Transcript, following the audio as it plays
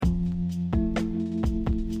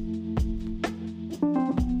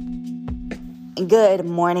Good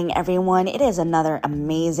morning, everyone. It is another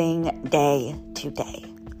amazing day today.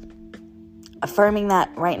 Affirming that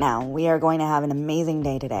right now, we are going to have an amazing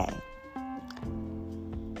day today.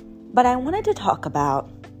 But I wanted to talk about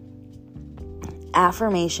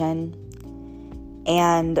affirmation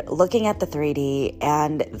and looking at the 3D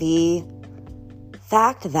and the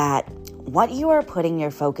fact that what you are putting your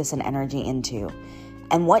focus and energy into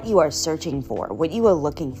and what you are searching for, what you are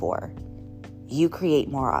looking for, you create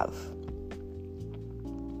more of.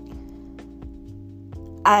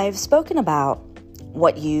 I've spoken about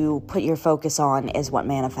what you put your focus on is what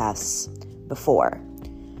manifests before.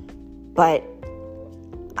 But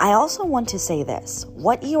I also want to say this.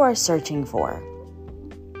 What you are searching for,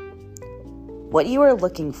 what you are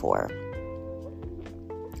looking for,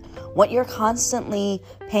 what you're constantly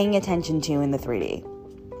paying attention to in the 3D.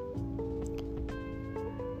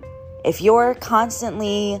 If you're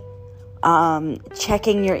constantly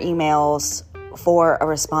checking your emails for a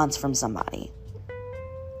response from somebody,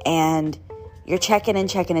 and you're checking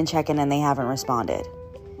and they haven't responded,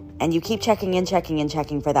 and you keep checking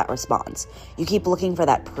for that response, you keep looking for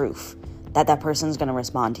that proof that that person's going to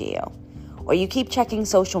respond to you, or you keep checking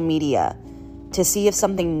social media to see if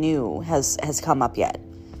something new has come up yet,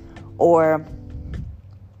 or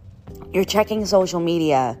you're checking social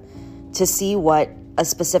media to see what a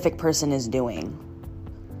specific person is doing,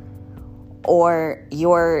 or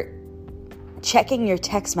you're checking your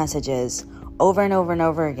text messages over and over and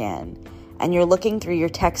over again, and you're looking through your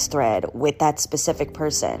text thread with that specific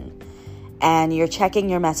person, and you're checking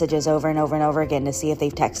your messages over and over and over again to see if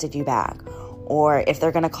they've texted you back, or if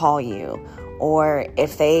they're going to call you, or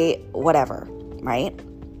if they, whatever, right?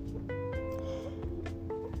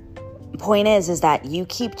 Point is that you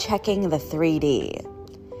keep checking the 3D,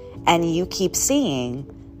 and you keep seeing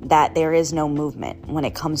that there is no movement when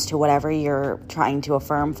it comes to whatever you're trying to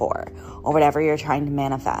affirm for, or whatever you're trying to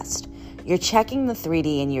manifest. You're checking the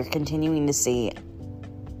 3D and you're continuing to see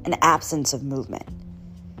an absence of movement.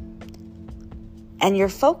 And you're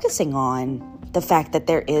focusing on the fact that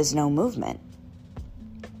there is no movement.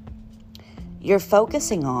 You're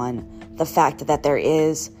focusing on the fact that there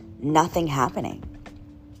is nothing happening.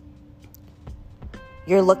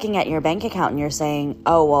 You're looking at your bank account and you're saying,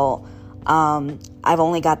 oh, well, I've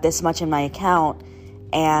only got this much in my account,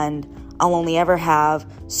 and I'll only ever have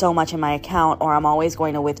so much in my account, or I'm always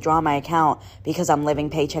going to withdraw my account because I'm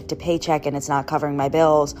living paycheck to paycheck and it's not covering my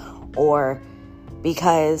bills, or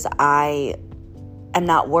because I am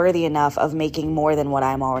not worthy enough of making more than what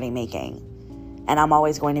I'm already making, and I'm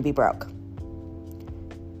always going to be broke.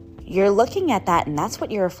 You're looking at that, and that's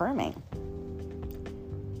what you're affirming.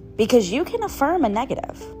 Because you can affirm a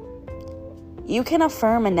negative. You can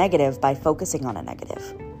affirm a negative by focusing on a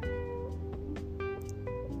negative.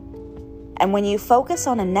 And when you focus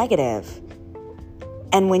on a negative,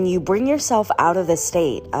 and when you bring yourself out of the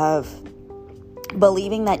state of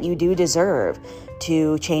believing that you do deserve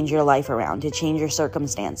to change your life around, to change your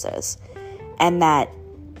circumstances, and that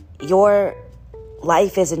your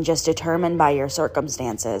life isn't just determined by your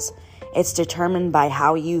circumstances, it's determined by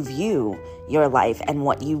how you view your life and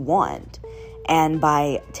what you want, and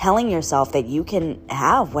by telling yourself that you can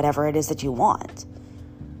have whatever it is that you want.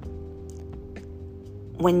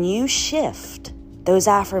 When you shift those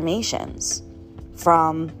affirmations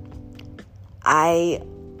from I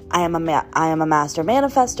am a master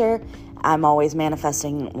manifester, I'm always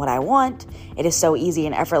manifesting what I want, it is so easy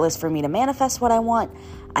and effortless for me to manifest what I want,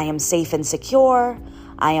 I am safe and secure,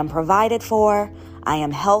 I am provided for, I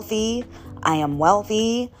am healthy, I am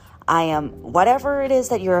wealthy, I am whatever it is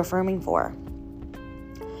that you're affirming for.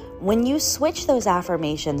 When you switch those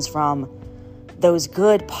affirmations from those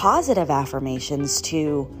good positive affirmations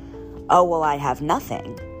to, oh, well, I have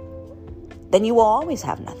nothing, then you will always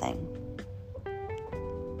have nothing.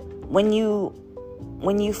 When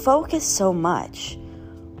you focus so much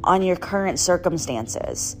on your current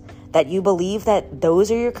circumstances that you believe that those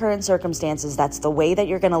are your current circumstances, that's the way that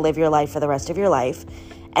you're going to live your life for the rest of your life,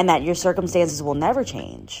 and that your circumstances will never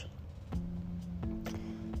change,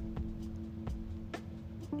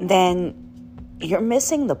 then you're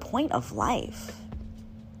missing the point of life.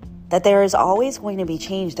 That there is always going to be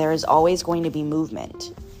change, there is always going to be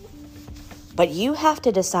movement. But you have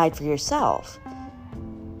to decide for yourself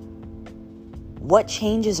what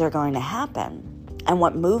changes are going to happen and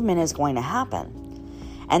what movement is going to happen.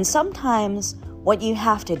 And sometimes what you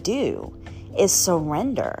have to do is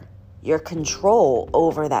surrender your control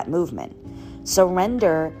over that movement.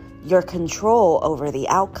 Surrender your control over the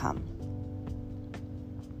outcome.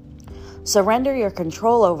 Surrender your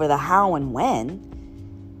control over the how and when,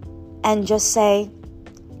 and just say,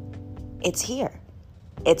 it's here.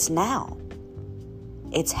 It's now.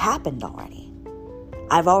 It's happened already.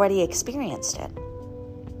 I've already experienced it.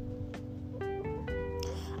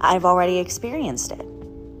 I've already experienced it.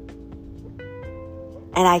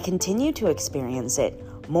 And I continue to experience it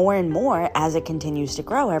more and more as it continues to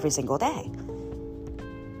grow every single day.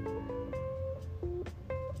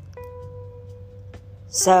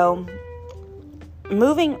 So,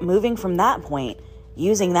 moving from that point,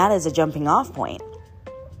 using that as a jumping off point,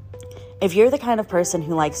 if you're the kind of person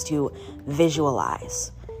who likes to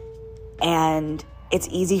visualize, and it's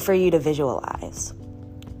easy for you to visualize,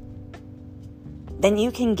 then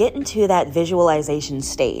you can get into that visualization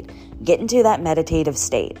state, get into that meditative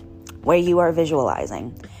state where you are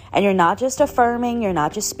visualizing. And you're not just affirming, you're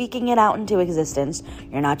not just speaking it out into existence,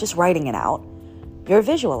 you're not just writing it out, you're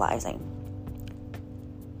visualizing.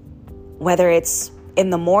 Whether it's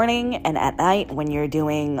in the morning and at night when you're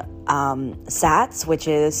doing SATs, which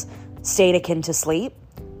is state akin to sleep,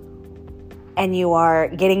 and you are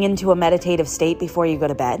getting into a meditative state before you go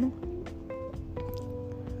to bed,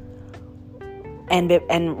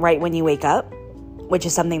 and right when you wake up, which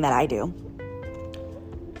is something that I do.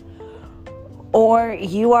 Or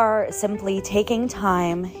you are simply taking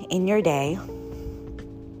time in your day.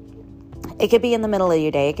 It could be in the middle of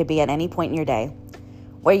your day, it could be at any point in your day,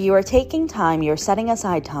 where you are taking time, you're setting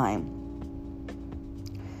aside time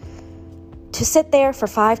to sit there for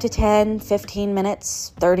 5 to 10, 15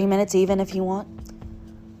 minutes, 30 minutes even if you want,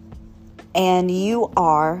 and you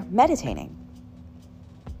are meditating.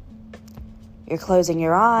 You're closing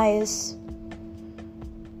your eyes,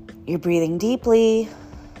 you're breathing deeply,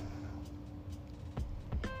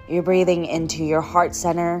 you're breathing into your heart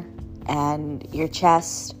center and your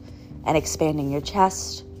chest and expanding your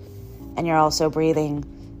chest, and you're also breathing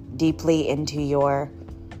deeply into your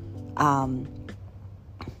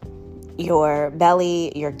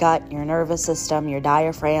belly, your gut, your nervous system, your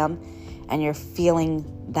diaphragm, and you're feeling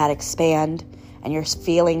that expand, and you're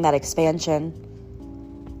feeling that expansion.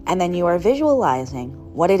 And then you are visualizing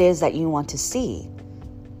what it is that you want to see,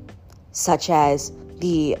 such as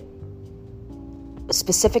the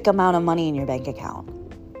specific amount of money in your bank account,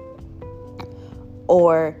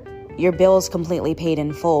 or your bills completely paid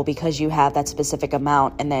in full because you have that specific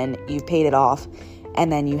amount and then you've paid it off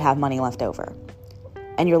and then you have money left over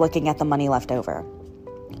and you're looking at the money left over.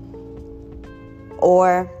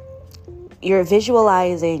 Or you're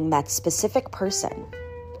visualizing that specific person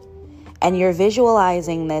and you're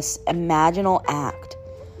visualizing this imaginal act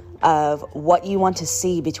of what you want to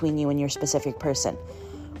see between you and your specific person.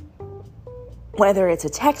 Whether it's a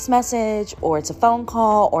text message or it's a phone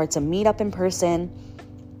call or it's a meetup in person,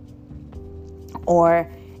 or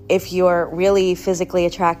if you're really physically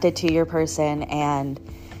attracted to your person and,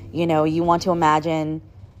 you know, you want to imagine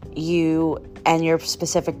you and your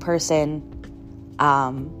specific person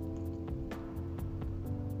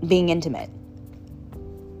being intimate.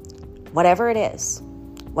 Whatever it is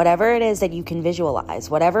that you can visualize,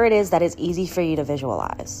 whatever it is that is easy for you to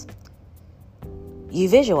visualize, you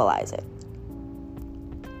visualize it.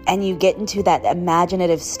 And you get into that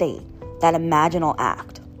imaginative state, that imaginal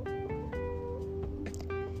act.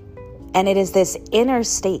 And it is this inner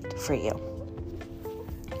state for you.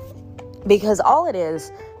 Because all it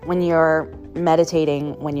is when you're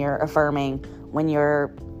meditating, when you're affirming, when you're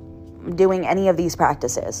doing any of these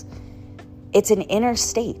practices, it's an inner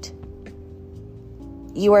state.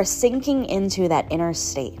 You are sinking into that inner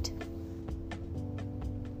state.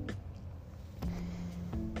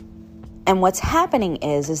 And what's happening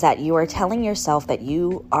is that you are telling yourself that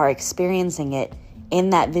you are experiencing it in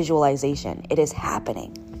that visualization. It is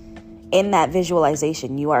happening. In that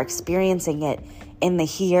visualization, you are experiencing it in the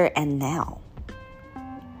here and now.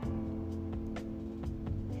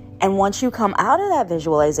 And once you come out of that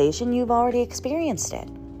visualization, you've already experienced it.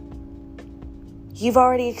 You've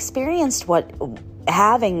already experienced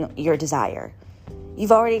having your desire.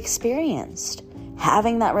 You've already experienced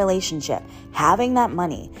having that relationship, having that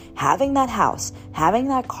money, having that house, having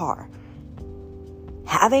that car,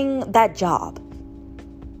 having that job,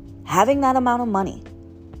 having that amount of money,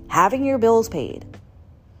 having your bills paid.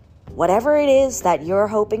 Whatever it is that you're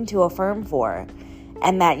hoping to affirm for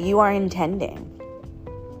and that you are intending,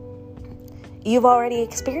 you've already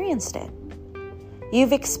experienced it.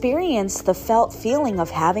 You've experienced the felt feeling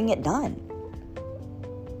of having it done.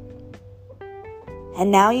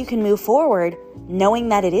 And now you can move forward knowing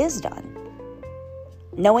that it is done.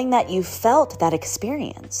 Knowing that you felt that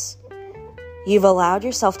experience. You've allowed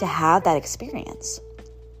yourself to have that experience.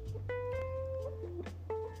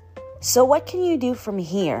 So what can you do from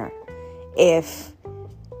here if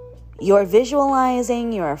You're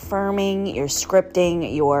visualizing, you're affirming, you're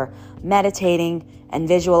scripting, you're meditating and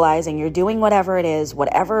visualizing. You're doing whatever it is,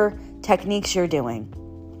 whatever techniques you're doing.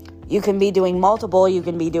 You can be doing multiple, you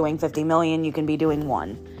can be doing 50 million, you can be doing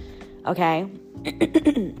one. Okay?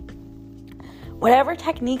 Whatever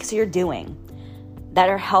techniques you're doing that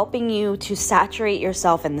are helping you to saturate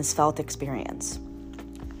yourself in this felt experience.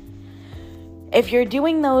 If you're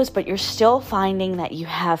doing those, but you're still finding that you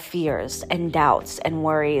have fears and doubts and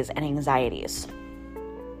worries and anxieties,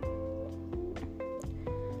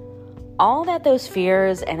 all that those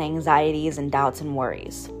fears and anxieties and doubts and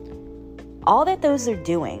worries, all that those are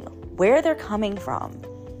doing, where they're coming from,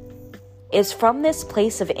 is from this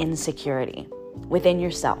place of insecurity within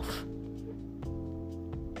yourself.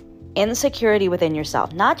 Insecurity within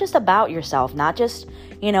yourself, not just about yourself, not just,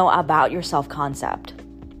 about your self-concept,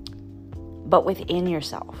 but within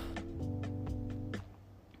yourself.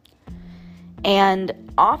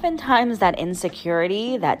 And oftentimes that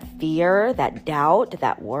insecurity, that fear, that doubt,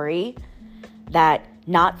 that worry, that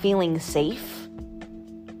not feeling safe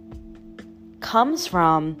comes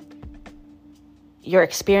from your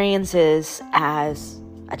experiences as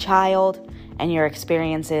a child and your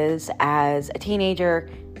experiences as a teenager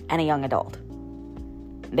and a young adult.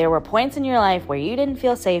 There were points in your life where you didn't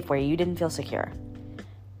feel safe, where you didn't feel secure.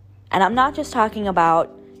 And I'm not just talking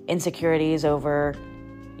about insecurities over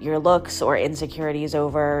your looks or insecurities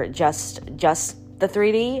over just the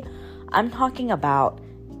 3D. I'm talking about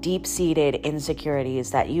deep-seated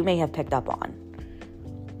insecurities that you may have picked up on.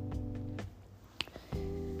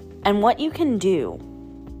 And what you can do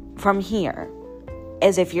from here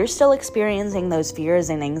is, if you're still experiencing those fears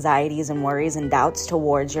and anxieties and worries and doubts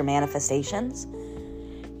towards your manifestations,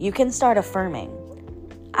 you can start affirming,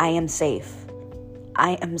 I am safe.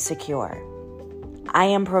 I am secure. I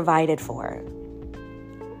am provided for.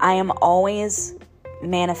 I am always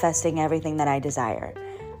manifesting everything that I desire.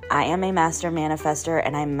 I am a master manifester,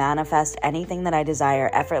 and I manifest anything that I desire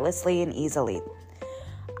effortlessly and easily.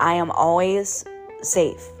 I am always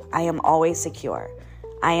safe. I am always secure.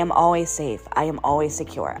 I am always safe. I am always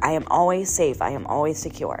secure. I am always safe. I am always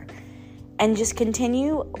secure. And just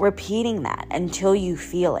continue repeating that until you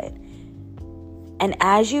feel it. And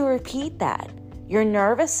as you repeat that, your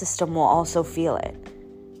nervous system will also feel it.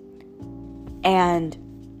 And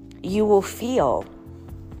you will feel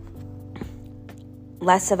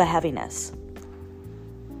less of a heaviness.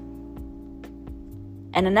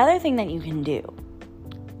 And another thing that you can do,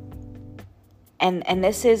 and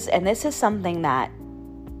this is something that,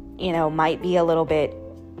 might be a little bit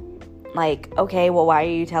like, okay, well, why are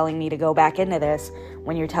you telling me to go back into this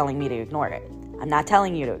when you're telling me to ignore it? I'm not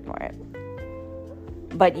telling you to ignore it.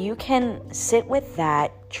 But you can sit with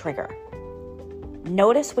that trigger.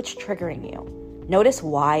 Notice what's triggering you. Notice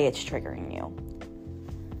why it's triggering you.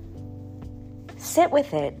 Sit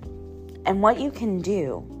with it, and what you can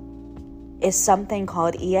do is something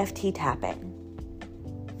called EFT tapping.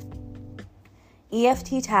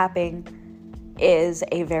 EFT tapping is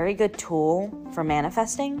a very good tool for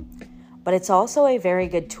manifesting, but it's also a very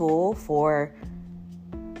good tool for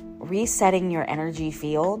resetting your energy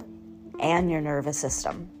field and your nervous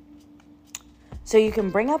system. So you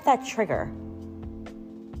can bring up that trigger,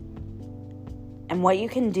 and what you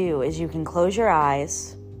can do is you can close your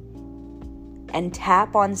eyes and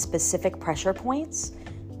tap on specific pressure points,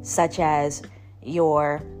 such as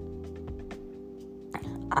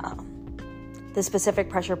the specific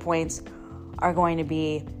pressure points are going to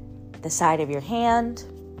be the side of your hand,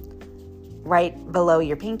 right below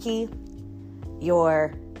your pinky,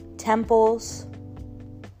 your temples,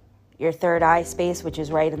 your third eye space, which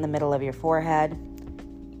is right in the middle of your forehead,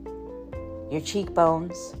 your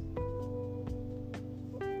cheekbones,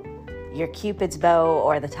 your Cupid's bow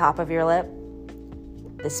or the top of your lip,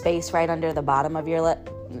 the space right under the bottom of your lip,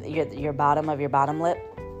 your bottom of your bottom lip,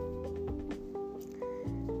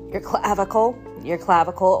 your clavicle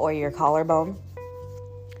or your collarbone,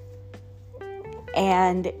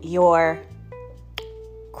 and your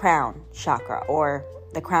crown chakra or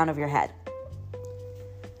the crown of your head.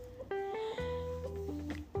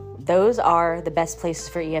 Those are the best places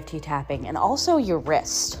for EFT tapping, and also your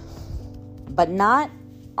wrist, but not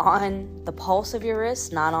on the pulse of your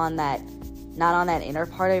wrist, not on that inner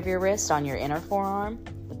part of your wrist, on your inner forearm,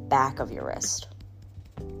 the back of your wrist.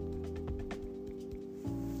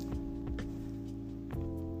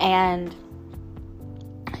 And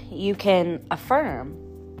you can affirm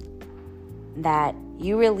that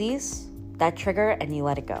you release that trigger and you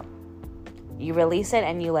let it go. You release it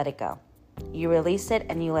and you let it go. You release it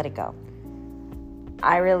and you let it go.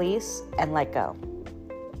 I release and let go.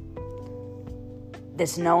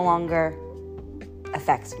 This no longer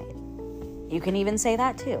affects me. You can even say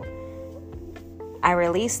that too. I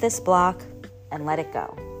release this block and let it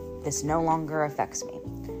go. This no longer affects me.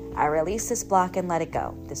 I release this block and let it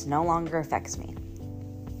go. This no longer affects me.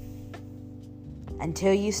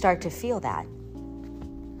 Until you start to feel that.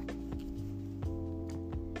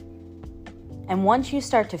 And once you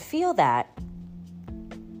start to feel that,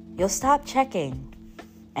 you'll stop checking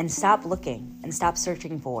and stop looking and stop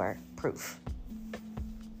searching for proof.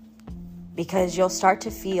 Because you'll start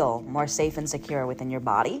to feel more safe and secure within your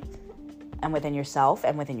body and within yourself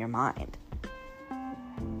and within your mind.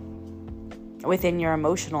 Within your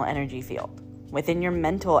emotional energy field, within your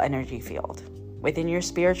mental energy field, within your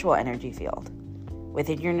spiritual energy field,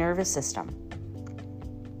 within your nervous system.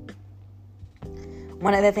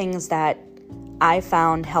 One of the things that I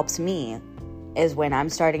found helps me is when I'm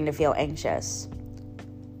starting to feel anxious,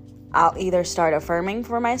 I'll either start affirming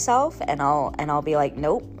for myself and I'll be like,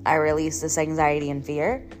 nope, I release this anxiety and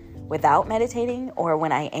fear without meditating, or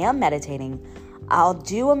when I am meditating, I'll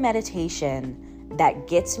do a meditation that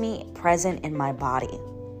gets me present in my body,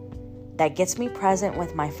 that gets me present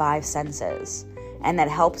with my 5 senses, and that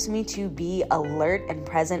helps me to be alert and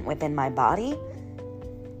present within my body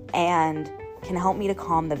and can help me to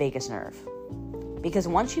calm the vagus nerve. Because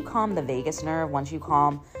once you calm the vagus nerve, once you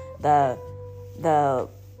calm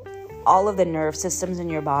all of the nerve systems in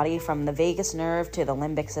your body, from the vagus nerve to the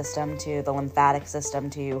limbic system to the lymphatic system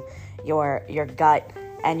to your gut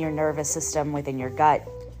and your nervous system within your gut,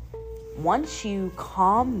 once you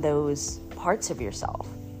calm those parts of yourself,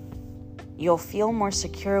 you'll feel more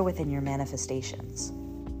secure within your manifestations.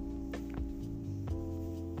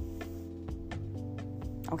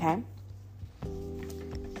 Okay?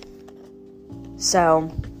 So,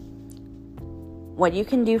 what you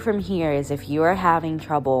can do from here is, if you are having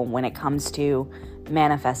trouble when it comes to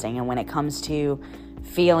manifesting and when it comes to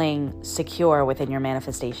feeling secure within your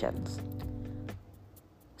manifestations,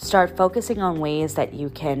 start focusing on ways that you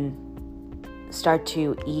can start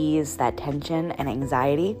to ease that tension and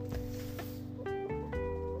anxiety,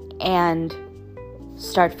 and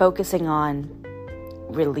start focusing on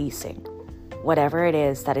releasing whatever it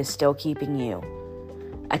is that is still keeping you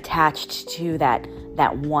attached to that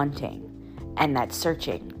wanting and that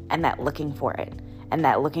searching and that looking for it and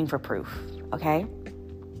that looking for proof, okay?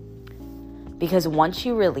 Because once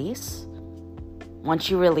you release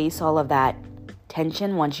all of that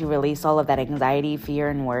tension, once you release all of that anxiety, fear,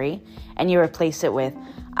 and worry, and you replace it with,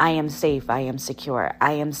 I am safe, I am secure,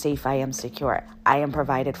 I am safe, I am secure, I am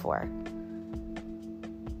provided for,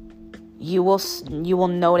 you will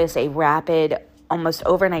notice a rapid, almost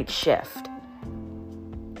overnight shift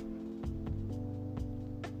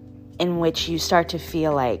in which you start to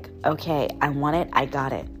feel like, okay, I want it, I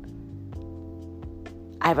got it.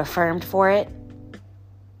 I've affirmed for it.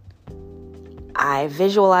 I've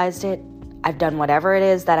visualized it. I've done whatever it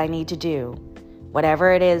is that I need to do,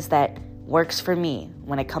 whatever it is that works for me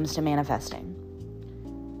when it comes to manifesting.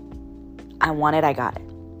 I want it, I got it.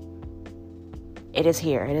 It is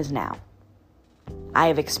here, it is now. I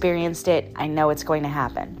have experienced it, I know it's going to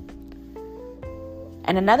happen.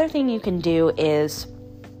 And another thing you can do is,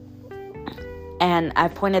 and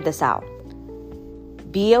I've pointed this out,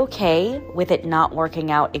 be okay with it not working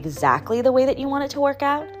out exactly the way that you want it to work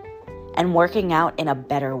out, and working out in a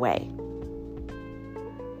better way.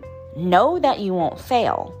 Know that you won't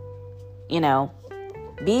fail.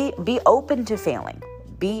 Be open to failing.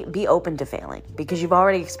 Be open to failing, because you've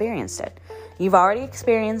already experienced it. You've already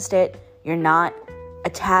experienced it. You're not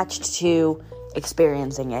attached to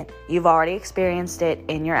experiencing it. You've already experienced it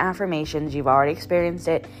in your affirmations. You've already experienced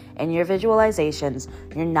it in your visualizations.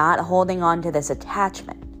 You're not holding on to this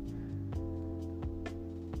attachment.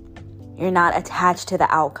 You're not attached to the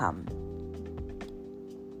outcome.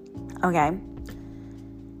 Okay?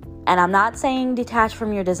 And I'm not saying detach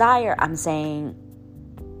from your desire. I'm saying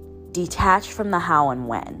detach from the how and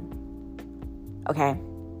when. Okay?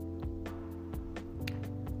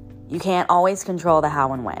 You can't always control the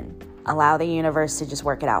how and when. Allow the universe to just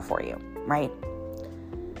work it out for you, right?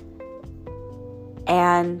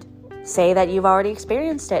 And say that you've already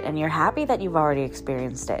experienced it and you're happy that you've already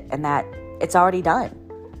experienced it and that it's already done.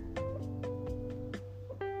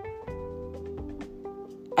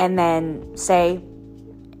 And then say,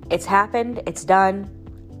 it's happened, it's done,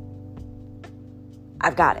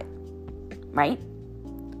 I've got it, right?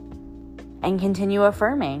 And continue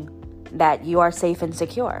affirming that you are safe and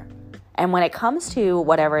secure. And when it comes to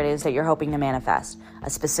whatever it is that you're hoping to manifest, a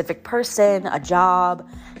specific person, a job,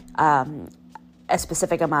 a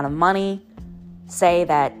specific amount of money, say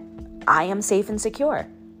that I am safe and secure.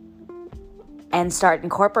 And start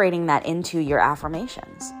incorporating that into your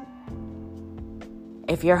affirmations.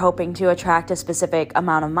 If you're hoping to attract a specific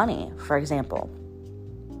amount of money, for example,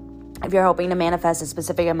 if you're hoping to manifest a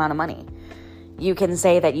specific amount of money, you can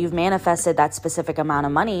say that you've manifested that specific amount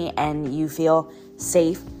of money and you feel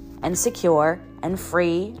safe and secure and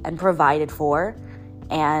free and provided for,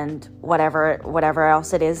 and whatever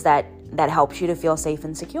else it is that helps you to feel safe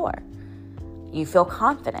and secure. You feel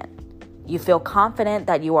confident. You feel confident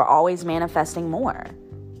that you are always manifesting more.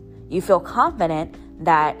 You feel confident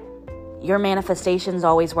that your manifestations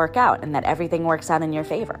always work out and that everything works out in your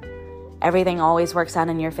favor. Everything always works out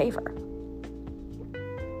in your favor.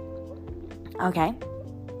 Okay?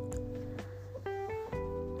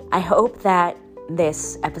 I hope that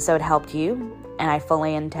this episode helped you, and I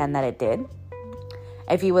fully intend that it did.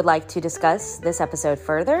 If you would like to discuss this episode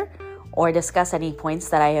further, or discuss any points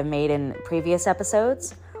that I have made in previous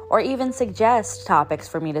episodes, or even suggest topics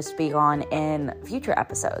for me to speak on in future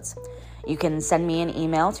episodes, you can send me an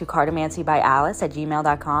email to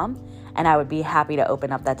cartomancybyalice@gmail.com, and I would be happy to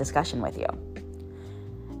open up that discussion with you.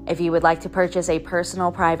 If you would like to purchase a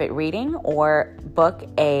personal private reading or book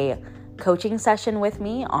a coaching session with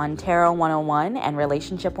me on Tarot 101 and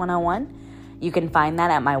Relationship 101, you can find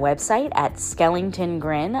that at my website at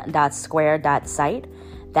skellingtongrin.square.site.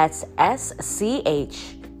 That's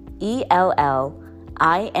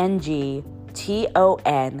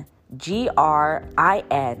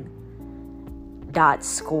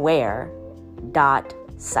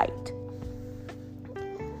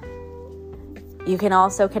You can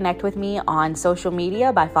also connect with me on social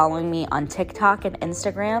media by following me on TikTok and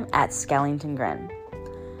Instagram at skellingtongrin.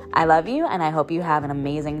 I love you, and I hope you have an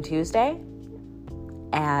amazing Tuesday,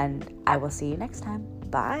 and I will see you next time.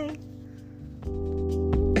 Bye.